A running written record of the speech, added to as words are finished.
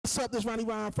What's up? This Ronnie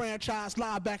Ryan franchise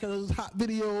live back in those hot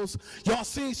videos. Y'all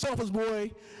seen Surface Boy?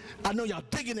 I know y'all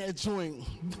digging that joint.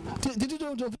 Did you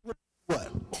do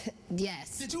what?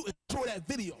 Yes. Did you enjoy that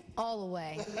video? All the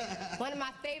way. One of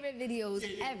my favorite videos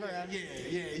ever.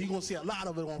 Yeah. You're going to see a lot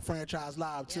of it on Franchise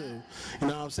Live, too. Yeah. You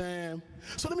know what I'm saying?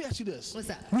 So let me ask you this. What's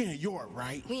up? We in Europe,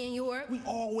 right? We in Europe? We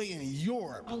all the way in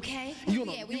Europe. Okay. We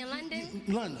in London?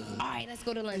 London. All right, let's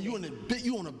go to London. And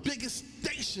you on the biggest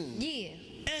station. Yeah.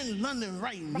 In London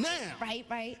right now.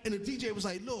 Right. And the DJ was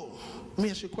like, look, let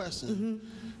me ask you a question.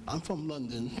 I'm from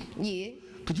London. Yeah.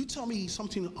 Could you tell me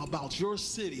something about your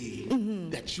city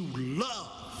that you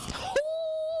love?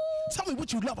 Tell me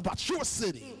what you love about your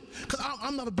city. Because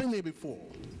I've never been there before.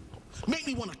 Make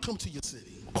me want to come to your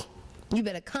city. You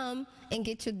better come and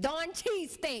get your darn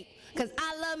cheesesteak. Because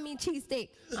I love me cheesesteak.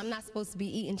 I'm not supposed to be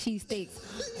eating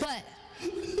cheesesteaks. But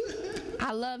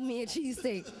I love me a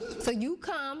cheesesteak. So you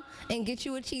come and get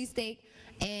you a cheesesteak.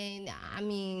 And I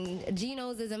mean,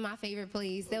 Geno's isn't my favorite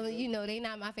place. They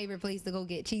not my favorite place to go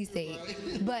get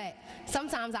cheesesteak. But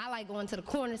sometimes I like going to the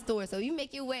corner store. So you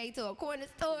make your way to a corner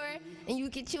store and you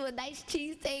get you a nice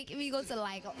cheesesteak. If you go to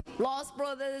like Lost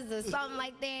Brothers or something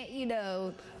like that,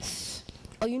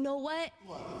 Oh, you know what?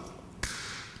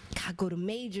 Gotta go to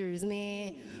Majors,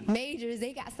 man. Majors,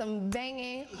 they got some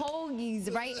banging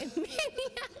hoagies right in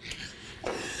Minneapolis.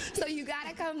 So you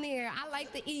gotta come there. I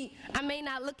like to eat. I may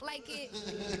not look like it,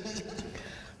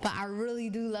 but I really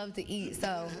do love to eat.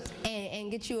 So, and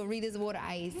get you a Rita's water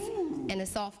ice and a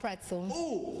soft pretzel.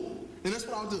 Oh, and that's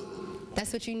what I'll do.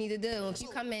 That's what you need to do. If you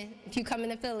come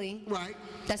into Philly, right?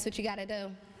 That's what you gotta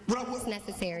do. It's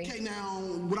necessary. Okay, now,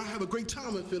 would I have a great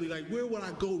time in Philly? Like, where would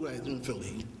I go in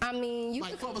Philly? I mean, you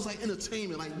like, as far as like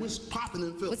entertainment, like, what's popping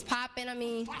in Philly? What's popping? I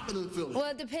mean, popping in Philly.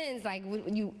 Well, it depends. Like,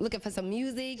 you looking for some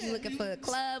music? You looking for a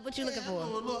club? What you looking for?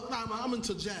 Look, I'm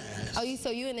into jazz. Oh, so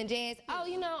you into jazz?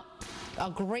 Oh,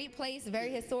 a great place,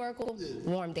 very historical.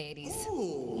 Warm Daddies.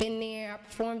 Ooh. Been there, I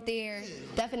performed there.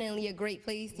 Definitely a great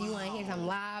place. You want to hear some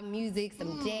live music,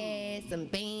 some jazz, some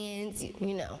bands,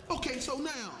 Okay, so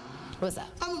now. What's up?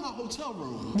 I'm in my hotel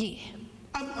room. Yeah.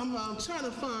 I'm trying to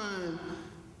find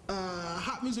a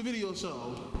hot music video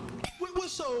show. What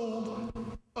show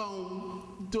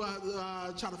do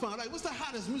I try to find? Like, what's the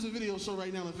hottest music video show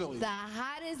right now in Philly? The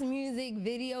hottest music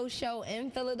video show in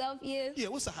Philadelphia? Yeah,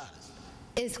 what's the hottest?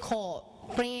 It's called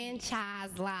Franchise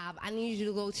Live. I need you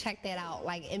to go check that out,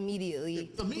 like, immediately.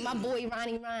 My boy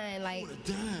Ronnie Ryan, like,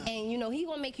 and he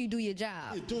gonna make you do your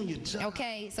job. You're doing your job.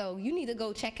 Okay, so you need to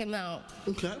go check him out.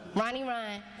 Okay. Ronnie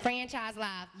Ryan, Franchise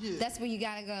Live. Yeah. That's where you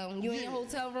gotta go. You in your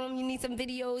hotel room, you need some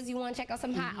videos, you wanna check out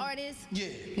some hot artists? Yeah.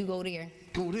 You go there.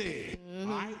 All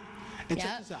right? And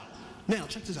check this out. Now,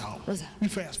 check this out. What's up? We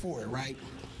fast forward, right?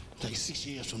 Like 6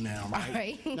 years from now, right? All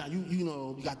right. Now,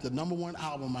 you got the #1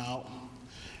 album out.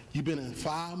 You've been in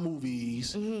 5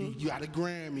 movies. You got a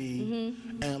Grammy,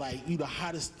 and like you the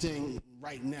hottest thing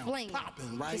right now,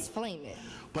 popping, right? Just flaming.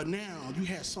 But now you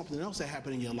had something else that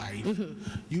happened in your life.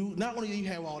 You not only do you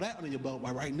have all that under your belt,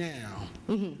 but right now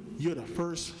you're the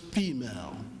first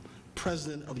female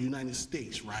president of the United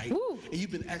States, right? Ooh, and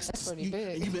you've been asked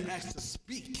to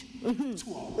speak to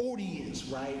an audience,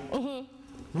 right?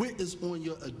 What is on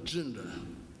your agenda?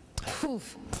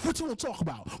 Oof. What you want to talk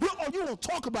about? What are you want to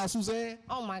talk about, Suzann?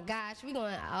 Oh my gosh,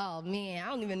 oh man, I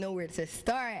don't even know where to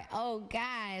start. Oh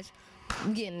gosh,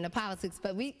 we getting into politics,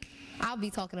 but I'll be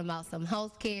talking about some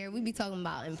health care. We be talking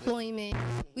about employment.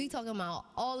 We talking about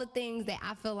all the things that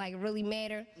I feel like really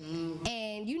matter.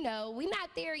 And we're not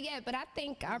there yet, but I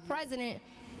think our president,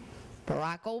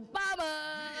 Barack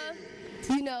Obama,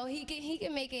 he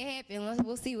can make it happen.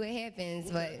 We'll see what happens,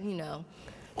 but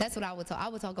that's what I would talk. I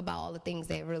would talk about all the things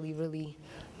that really, really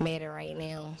matter right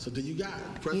now. So do you got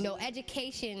it?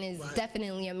 Education is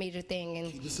definitely a major thing,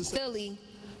 and Philly,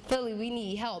 we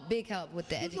need help, big help with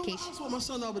the education. I was with my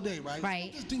son the other day, right?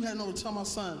 Right. This dude had to tell my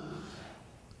son,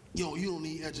 yo, you don't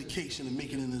need education to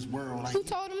make it in this world. Like, who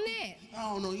told him that? I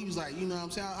don't know. He was like, you know what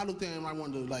I'm saying? I looked at him, I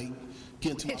wanted to like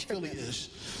get into my Philly-ish.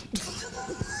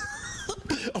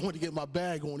 I wanted to get my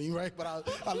bag on him, right? But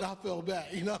I fell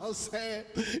back, you know what I'm saying?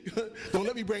 Don't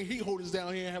let me bring heat holders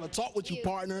down here and have a talk with you,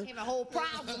 partner. Have a whole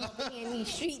problem up in here in these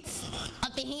streets.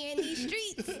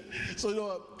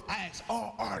 So, I asked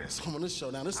all artists come on this show.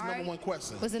 Now, this is the #1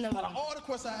 question. What's the number one? All the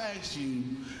questions I asked you,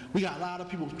 we got a lot of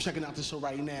people checking out the show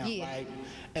right now, right?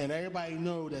 And everybody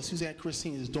know that Suzann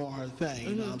Christine is doing her thing,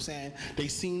 you know what I'm saying? They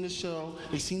seen the show,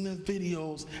 they seen the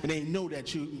videos, and they know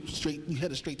that you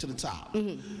headed straight to the top.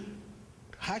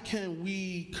 How can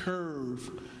we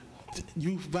curve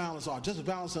youth violence or just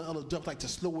violence and other stuff, like to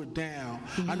slow it down?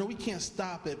 I know we can't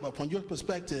stop it, but from your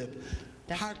perspective,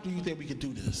 how do you think we could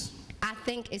do this? I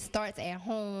think it starts at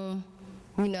home.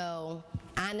 You know,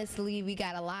 honestly, we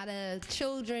got a lot of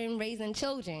children raising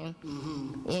children,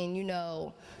 and you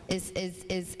know,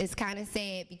 it's kind of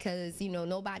sad because you know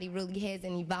nobody really has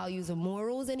any values or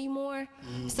morals anymore.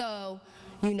 So,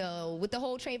 you know, with the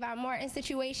whole Trayvon Martin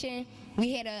situation,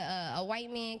 we had a white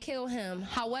man kill him.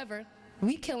 However,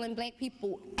 we killing black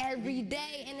people every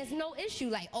day, and it's no issue.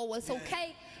 Like, oh, it's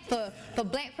okay for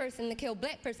black person to kill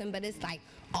black person, but it's like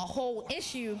a whole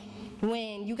issue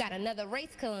when you got another race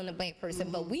killing a black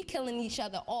person. But we killing each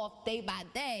other off day by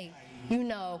day, you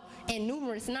know, in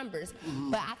numerous numbers.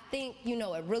 But I think, you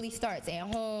know, it really starts at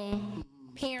home,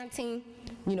 parenting.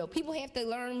 You know, people have to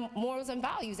learn morals and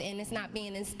values, and it's not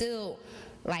being instilled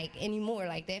like anymore.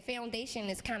 Like that foundation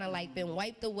is kind of like been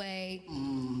wiped away.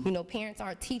 You know, parents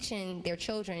aren't teaching their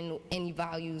children any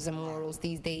values and morals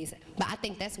these days. But I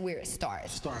think that's where it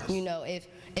starts. You know, if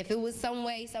it was some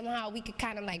way, somehow we could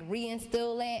kind of like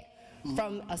reinstill that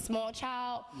from a small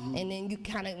child, and then you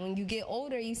kind of, when you get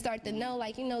older, you start to know,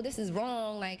 like, you know, this is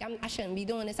wrong, like I shouldn't be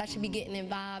doing this, I should be getting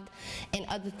involved in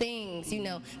other things. You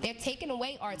know, they're taking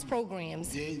away arts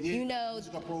programs. You know,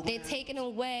 they're taking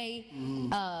away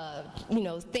you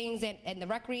know, things at the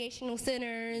recreational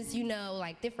centers, you know,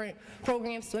 like different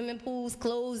programs, swimming pools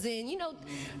closing, you know,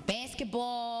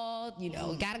 basketball, you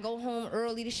know, gotta go home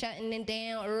early, to shutting them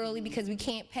down early because we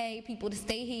can't pay people to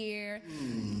stay here.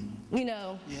 You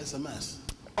know, yeah, it's a mess.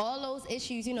 All those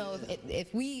issues, you know,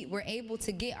 if we were able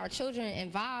to get our children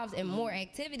involved in more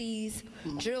activities,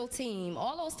 drill team,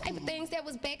 all those type of things that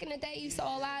was back in the day you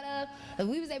saw a lot of, if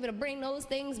we was able to bring those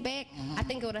things back, I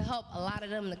think it would have helped a lot of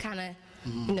them to kind of,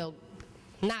 you know,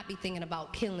 not be thinking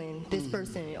about killing this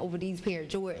person over these pair of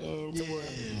Jordans or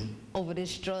over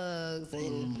this drugs,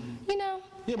 and you know,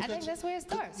 I think that's where it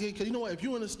starts. Yeah, because you know what, if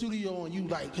you're in the studio and you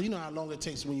like, cause you know how long it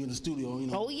takes when you're in the studio, you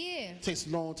know. Oh yeah. It takes a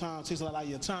long time, takes a lot of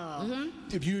your time.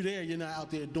 If you're there, you're not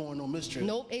out there doing no mystery.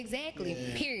 Nope, exactly.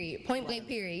 Period. Point blank.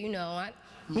 Period. You know,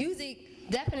 music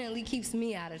definitely keeps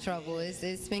me out of trouble.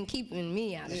 It's been keeping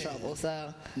me out of trouble.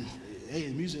 So. Hey,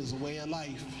 music is a way of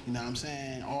life, you know what I'm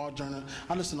saying?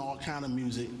 I listen to all kind of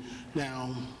music.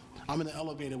 Now, I'm in the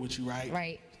elevator with you, right?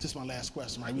 Right. This is my last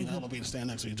question, right? We in the elevator, stand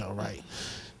next to each other, right?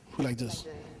 We like this.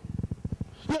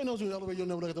 You ain't know in the elevator, you'll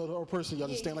never look at the other person, y'all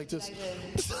just stand like this.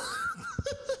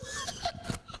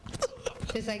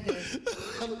 Just like this.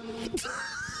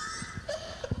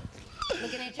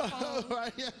 Looking at your phone.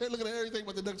 Right, yeah, looking at everything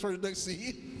but the next person next to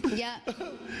you. Yeah.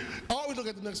 I always look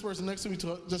at the next person next to me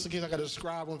just in case I got to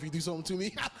describe him if he do something to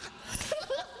me.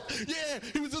 Yeah,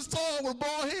 he was just tall with a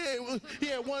bald head. He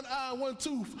had one eye and one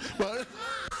tooth. But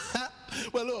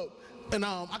look, and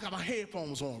I got my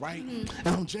headphones on, right? And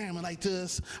I'm jamming like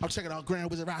this. I'm checking out Grand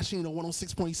Wizard Rasheen on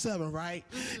 106.7, right?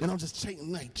 And I'm just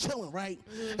chilling, right?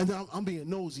 And then I'm being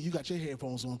nosy. You got your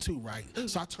headphones on too, right?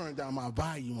 So I turned down my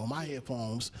volume on my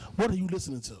headphones. What are you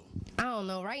listening to? I don't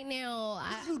know. Right now,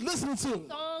 what are you listening to? The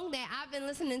song that I've been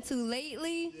listening to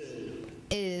lately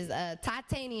is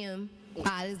Titanium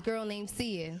by this girl named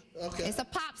Sia. Okay. It's a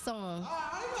pop song.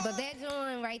 But that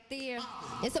joint right there,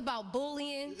 it's about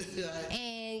bullying.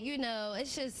 And, you know,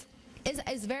 it's just,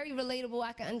 it's very relatable.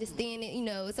 I can understand it. You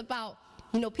know, it's about,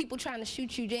 you know, people trying to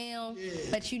shoot you down,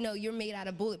 but you know you're made out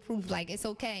of bulletproof. Like, it's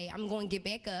okay. I'm going to get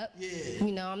back up.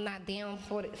 You know, I'm not down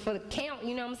for the count.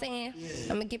 You know what I'm saying?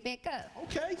 I'm going to get back up.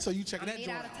 Okay, so you checking that joint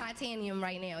out. I'm made out of titanium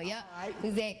right now. Yep. Right.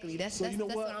 Exactly. That's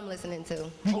what I'm listening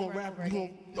to. You going to rap?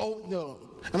 Oh, no.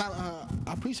 And I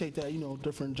appreciate that, you know,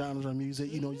 different genres of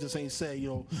music. You know, you just ain't say, you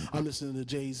know, I'm listening to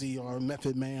Jay-Z or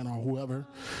Method Man or whoever.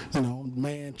 You know,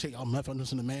 Man, check out Method,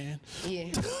 listen to Man.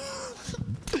 Yeah.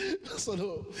 So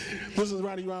look, this is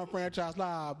Ronnie Ron Franchise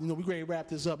Live. You know, we ready to wrap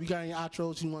this up. You got any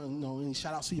outros? You want, you know, any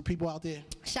shout outs to your people out there?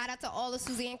 Shout out to all the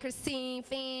Suzann Christine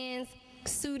fans.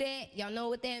 Sue that, y'all know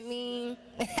what that means.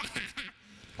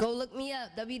 Go look me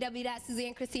up,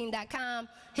 www.SuzannChristine.com.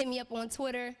 Hit me up on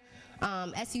Twitter.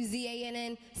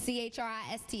 SuzannChristine.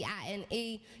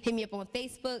 Hit me up on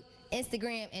Facebook,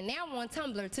 Instagram, and now I'm on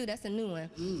Tumblr too. That's a new one.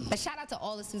 But shout out to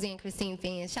all the Suzann Christine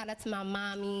fans. Shout out to my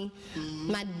mommy,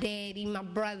 my daddy, my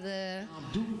brother,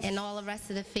 and all the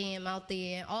rest of the fam out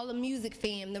there. All the music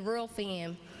fam, the real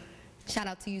fam. Shout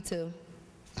out to you too.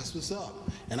 That's what's up.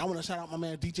 And I want to shout out my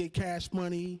man DJ Cash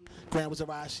Money, Grand Wizard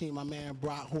Rasheen, my man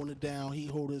Brock holding it down. He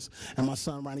holders, and my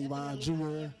son Ronnie Ron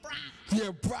Jr.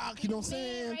 Yeah, Brock, you know what I'm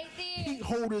saying? Right there. He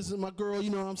holders and my girl, you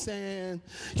know what I'm saying?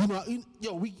 You know,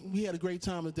 yo, we had a great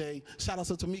time today. Shout out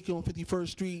to Tamika on 51st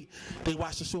Street. They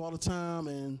watch the show all the time,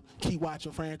 and keep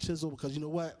watching Fran Chisel, because you know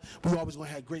what? We always going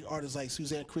to have great artists like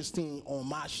Suzann Christine on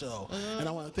my show. And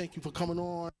I want to thank you for coming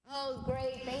on. Oh,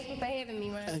 great. Thank you for having me,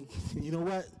 man. And you know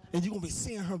what? And you're going to be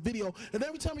seeing her video. And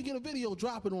every time you get a video,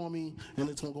 drop it on me, and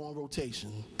it's going to go on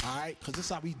rotation. All right? Because this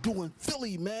is how we do in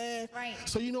Philly, man. Right.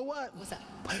 So you know what? What's up?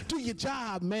 Do your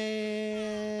job,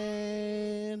 man.